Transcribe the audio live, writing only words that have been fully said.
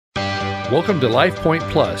Welcome to Life Point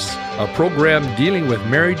Plus, a program dealing with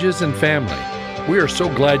marriages and family. We are so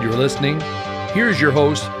glad you're listening. Here's your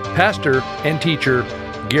host, pastor and teacher,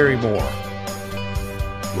 Gary Moore.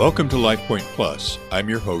 Welcome to Life Point Plus. I'm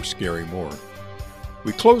your host, Gary Moore.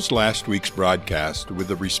 We closed last week's broadcast with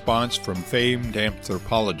a response from famed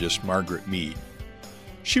anthropologist Margaret Mead.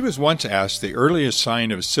 She was once asked the earliest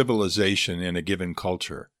sign of civilization in a given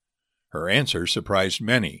culture. Her answer surprised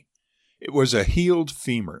many. It was a healed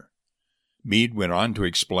femur. Mead went on to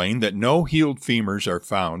explain that no healed femurs are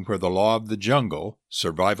found where the law of the jungle,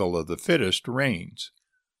 survival of the fittest, reigns.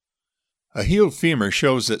 A healed femur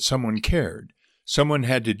shows that someone cared. Someone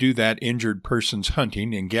had to do that injured person's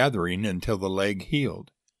hunting and gathering until the leg healed.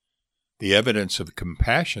 The evidence of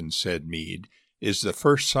compassion, said Mead, is the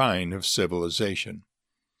first sign of civilization.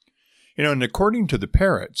 And according to the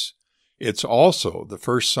parrots, it's also the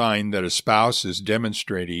first sign that a spouse is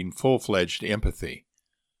demonstrating full-fledged empathy.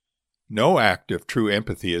 No act of true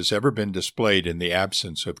empathy has ever been displayed in the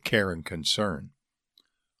absence of care and concern.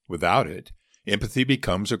 Without it, empathy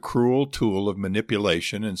becomes a cruel tool of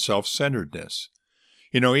manipulation and self-centeredness.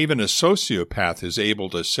 Even a sociopath is able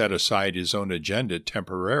to set aside his own agenda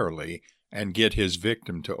temporarily and get his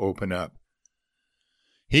victim to open up.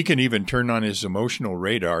 He can even turn on his emotional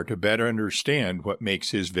radar to better understand what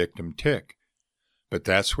makes his victim tick. But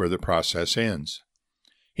that's where the process ends.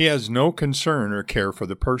 He has no concern or care for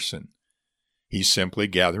the person. He's simply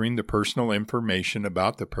gathering the personal information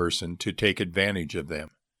about the person to take advantage of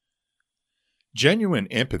them. Genuine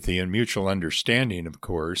empathy and mutual understanding, of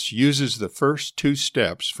course, uses the first two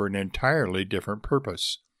steps for an entirely different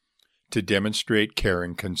purpose: to demonstrate care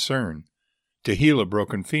and concern, to heal a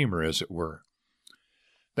broken femur, as it were.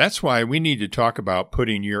 That's why we need to talk about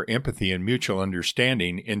putting your empathy and mutual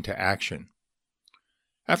understanding into action.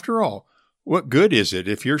 After all, what good is it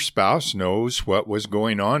if your spouse knows what was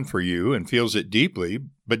going on for you and feels it deeply,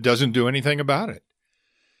 but doesn't do anything about it?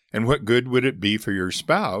 And what good would it be for your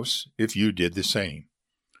spouse if you did the same?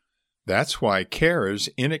 That's why care is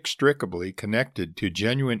inextricably connected to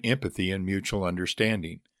genuine empathy and mutual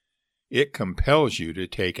understanding. It compels you to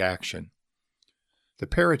take action. The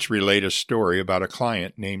parrots relate a story about a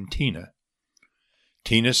client named Tina.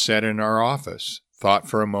 Tina sat in our office, thought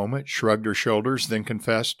for a moment, shrugged her shoulders, then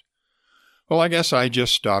confessed, "Well, I guess I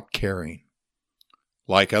just stopped caring."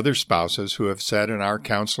 Like other spouses who have sat in our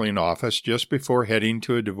counseling office just before heading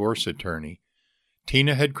to a divorce attorney,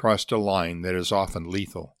 Tina had crossed a line that is often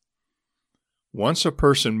lethal. Once a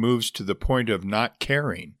person moves to the point of not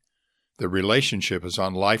caring, the relationship is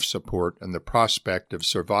on life support and the prospect of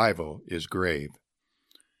survival is grave.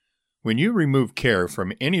 When you remove care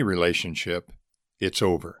from any relationship, it's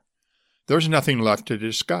over. There's nothing left to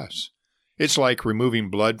discuss. It's like removing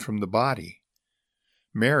blood from the body.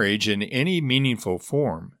 Marriage, in any meaningful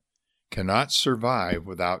form, cannot survive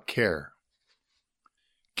without care.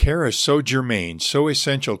 Care is so germane, so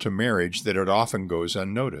essential to marriage that it often goes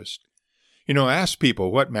unnoticed. Ask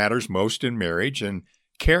people what matters most in marriage, and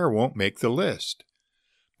care won't make the list.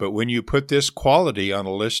 But when you put this quality on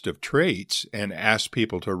a list of traits and ask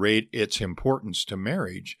people to rate its importance to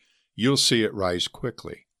marriage, you'll see it rise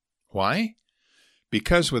quickly. Why?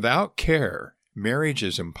 Because without care, marriage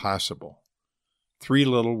is impossible. 3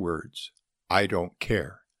 little words, "I don't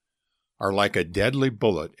care," are like a deadly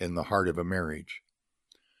bullet in the heart of a marriage.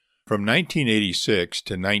 From 1986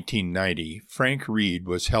 to 1990, Frank Reed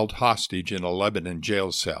was held hostage in a Lebanon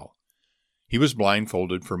jail cell. He was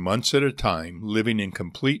blindfolded for months at a time, living in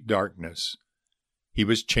complete darkness. He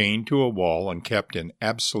was chained to a wall and kept in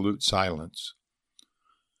absolute silence.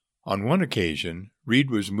 On one occasion,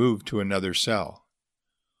 Reed was moved to another cell.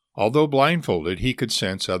 Although blindfolded, he could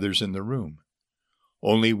sense others in the room.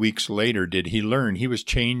 Only weeks later did he learn he was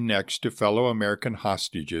chained next to fellow American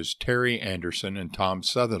hostages Terry Anderson and Tom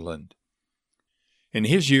Sutherland. In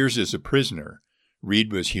his years as a prisoner,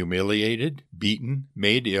 Reed was humiliated, beaten,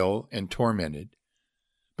 made ill, and tormented.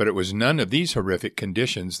 But it was none of these horrific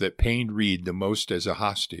conditions that pained Reed the most as a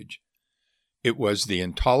hostage. It was the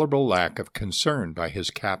intolerable lack of concern by his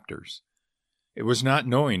captors. It was not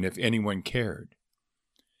knowing if anyone cared.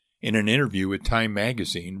 In an interview with Time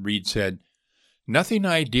magazine, Reed said, "Nothing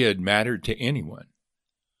I did mattered to anyone.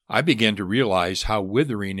 I began to realize how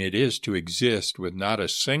withering it is to exist with not a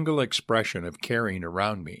single expression of caring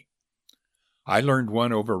around me. I learned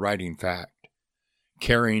one overriding fact.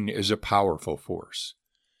 Caring is a powerful force.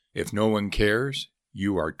 If no one cares,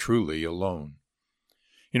 you are truly alone."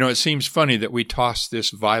 It seems funny that we toss this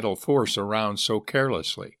vital force around so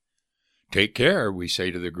carelessly. "Take care," we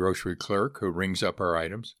say to the grocery clerk who rings up our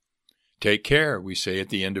items. "Take care," we say at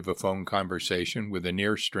the end of a phone conversation with a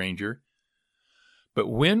near stranger. But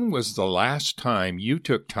when was the last time you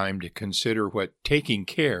took time to consider what taking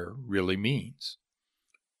care really means?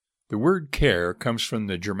 The word care comes from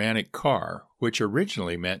the Germanic kar, which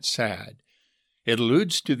originally meant sad. It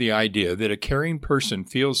alludes to the idea that a caring person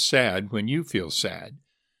feels sad when you feel sad.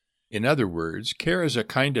 In other words, care is a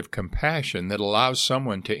kind of compassion that allows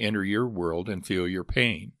someone to enter your world and feel your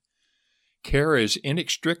pain. Care is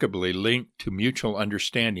inextricably linked to mutual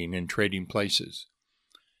understanding and trading places.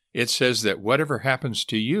 It says that whatever happens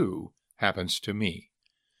to you happens to me.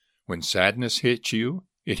 When sadness hits you,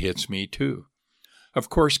 it hits me too. Of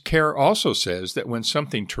course, care also says that when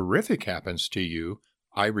something terrific happens to you,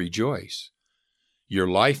 I rejoice. Your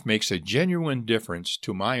life makes a genuine difference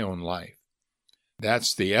to my own life.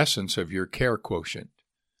 That's the essence of your care quotient.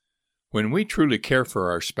 When we truly care for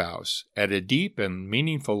our spouse at a deep and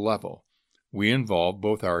meaningful level, we involve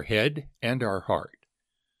both our head and our heart.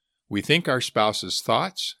 We think our spouse's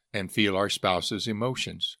thoughts and feel our spouse's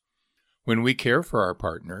emotions. When we care for our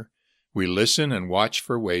partner, we listen and watch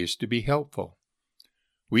for ways to be helpful.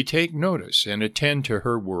 We take notice and attend to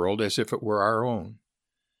her world as if it were our own.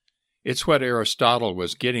 It's what Aristotle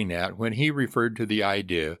was getting at when he referred to the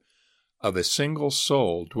idea of a single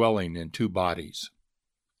soul dwelling in two bodies.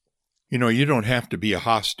 You don't have to be a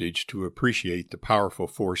hostage to appreciate the powerful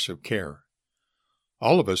force of care.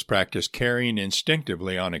 All of us practice caring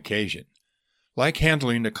instinctively on occasion. Like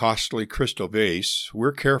handling a costly crystal vase,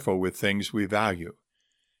 we're careful with things we value.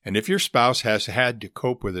 And if your spouse has had to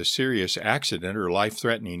cope with a serious accident or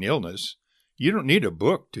life-threatening illness, you don't need a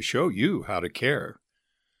book to show you how to care.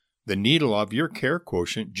 The needle of your care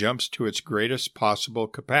quotient jumps to its greatest possible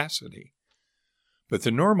capacity. But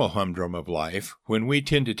the normal humdrum of life, when we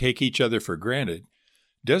tend to take each other for granted,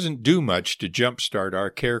 doesn't do much to jumpstart our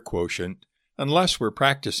care quotient unless we're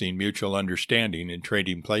practicing mutual understanding and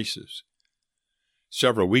trading places.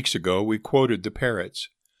 Several weeks ago, we quoted the parrots.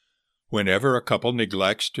 Whenever a couple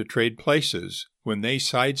neglects to trade places, when they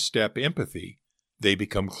sidestep empathy, they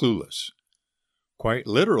become clueless. Quite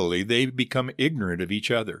literally, they become ignorant of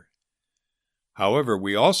each other. However,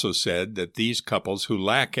 we also said that these couples who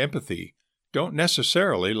lack empathy don't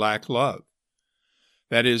necessarily lack love.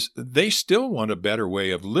 That is, they still want a better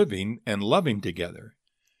way of living and loving together.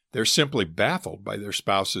 They're simply baffled by their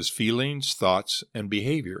spouse's feelings, thoughts, and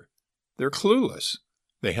behavior. They're clueless.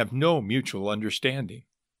 They have no mutual understanding.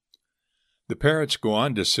 The parrots go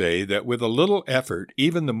on to say that with a little effort,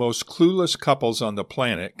 even the most clueless couples on the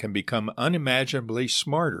planet can become unimaginably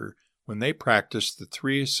smarter when they practice the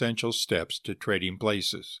 3 essential steps to trading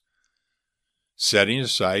places. Setting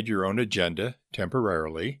aside your own agenda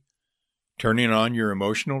temporarily, turning on your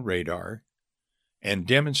emotional radar, and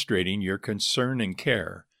demonstrating your concern and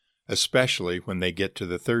care, especially when they get to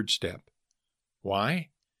the 3rd step. Why?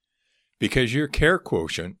 Because your care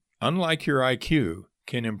quotient, unlike your IQ,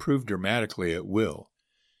 can improve dramatically at will.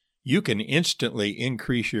 You can instantly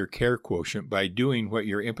increase your care quotient by doing what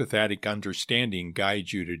your empathetic understanding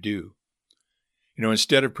guides you to do.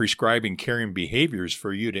 Instead of prescribing caring behaviors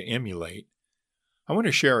for you to emulate, I want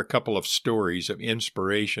to share a couple of stories of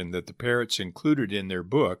inspiration that the parrots included in their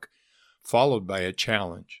book, followed by a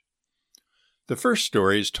challenge. The first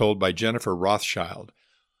story is told by Jennifer Rothschild,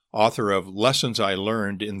 author of Lessons I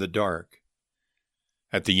Learned in the Dark.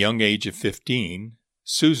 At the young age of 15,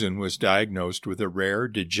 Susan was diagnosed with a rare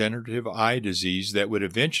degenerative eye disease that would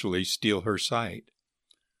eventually steal her sight.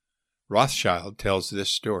 Rothschild tells this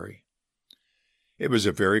story. It was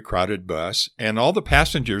a very crowded bus, and all the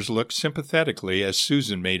passengers looked sympathetically as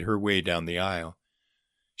Susan made her way down the aisle.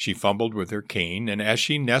 She fumbled with her cane, and as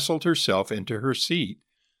she nestled herself into her seat,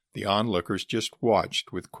 the onlookers just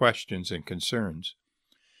watched with questions and concerns.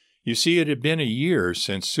 You see, it had been a year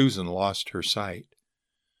since Susan lost her sight.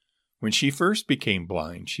 When she first became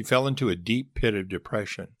blind, she fell into a deep pit of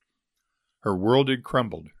depression. Her world had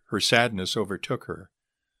crumbled, her sadness overtook her.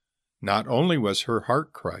 Not only was her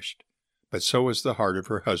heart crushed, but so was the heart of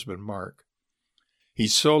her husband, Mark. He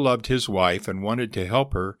so loved his wife and wanted to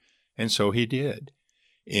help her, and so he did.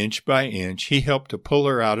 Inch by inch, he helped to pull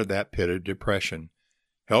her out of that pit of depression,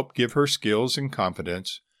 helped give her skills and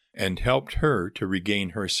confidence, and helped her to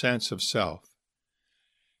regain her sense of self.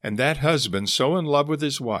 And that husband, so in love with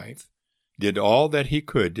his wife, did all that he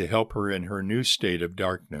could to help her in her new state of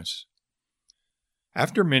darkness.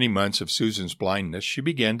 After many months of Susan's blindness, she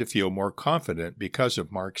began to feel more confident because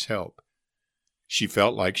of Mark's help. She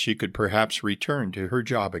felt like she could perhaps return to her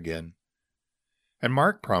job again. And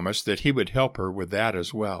Mark promised that he would help her with that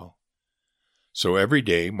as well. So every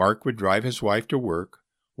day, Mark would drive his wife to work,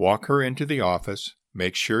 walk her into the office,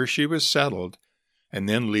 make sure she was settled, and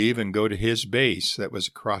then leave and go to his base that was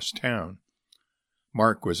across town.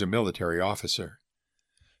 Mark was a military officer.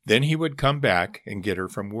 Then he would come back and get her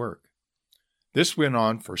from work. This went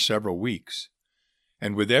on for several weeks.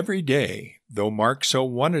 And with every day, though Mark so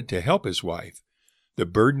wanted to help his wife, the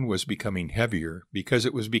burden was becoming heavier because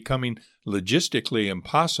it was becoming logistically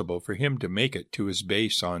impossible for him to make it to his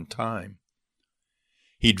base on time.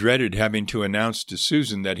 He dreaded having to announce to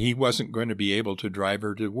Susan that he wasn't going to be able to drive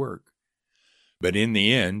her to work. But in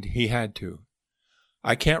the end, he had to.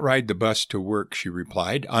 "I can't ride the bus to work," she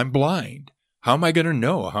replied. "I'm blind. How am I going to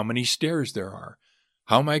know how many stairs there are?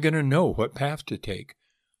 How am I going to know what path to take?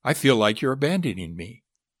 I feel like you're abandoning me."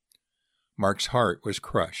 Mark's heart was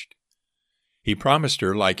crushed. He promised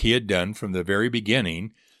her, like he had done from the very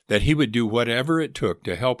beginning, that he would do whatever it took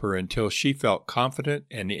to help her until she felt confident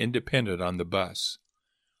and independent on the bus.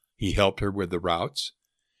 He helped her with the routes.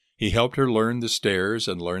 He helped her learn the stairs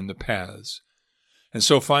and learn the paths. And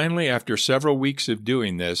so finally, after several weeks of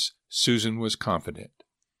doing this, Susan was confident.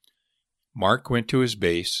 Mark went to his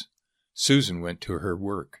base. Susan went to her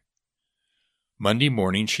work. Monday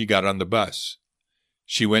morning, she got on the bus.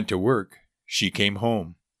 She went to work. She came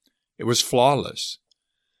home. It was flawless.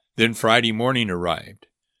 Then Friday morning arrived.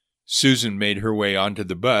 Susan made her way onto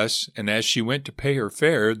the bus, and as she went to pay her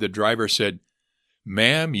fare, the driver said,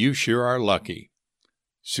 "Ma'am, you sure are lucky."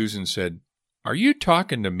 Susan said, "Are you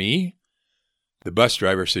talking to me?" The bus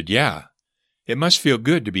driver said, "Yeah. It must feel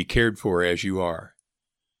good to be cared for as you are."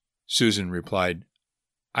 Susan replied,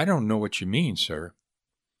 "I don't know what you mean, sir."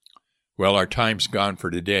 Well, our time's gone for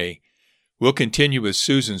today. We'll continue with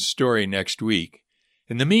Susan's story next week.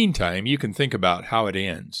 In the meantime, you can think about how it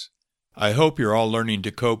ends. I hope you're all learning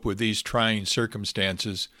to cope with these trying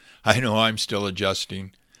circumstances. I know I'm still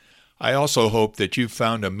adjusting. I also hope that you've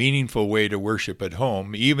found a meaningful way to worship at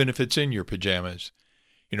home, even if it's in your pajamas.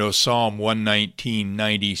 You know, Psalm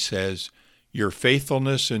 119:90 says, "Your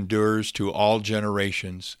faithfulness endures to all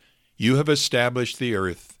generations. You have established the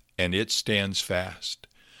earth, and it stands fast."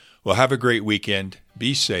 Well, have a great weekend.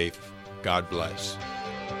 Be safe. God bless.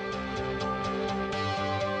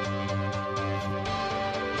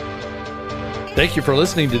 Thank you for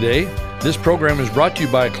listening today. This program is brought to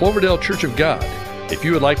you by Cloverdale Church of God. If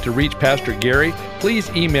you would like to reach Pastor Gary, please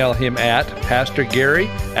email him at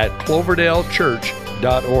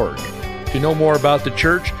pastorgary@cloverdalechurch.org. To know more about the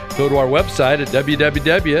church, go to our website at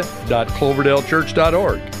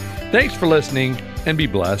www.cloverdalechurch.org. Thanks for listening, and be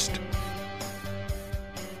blessed.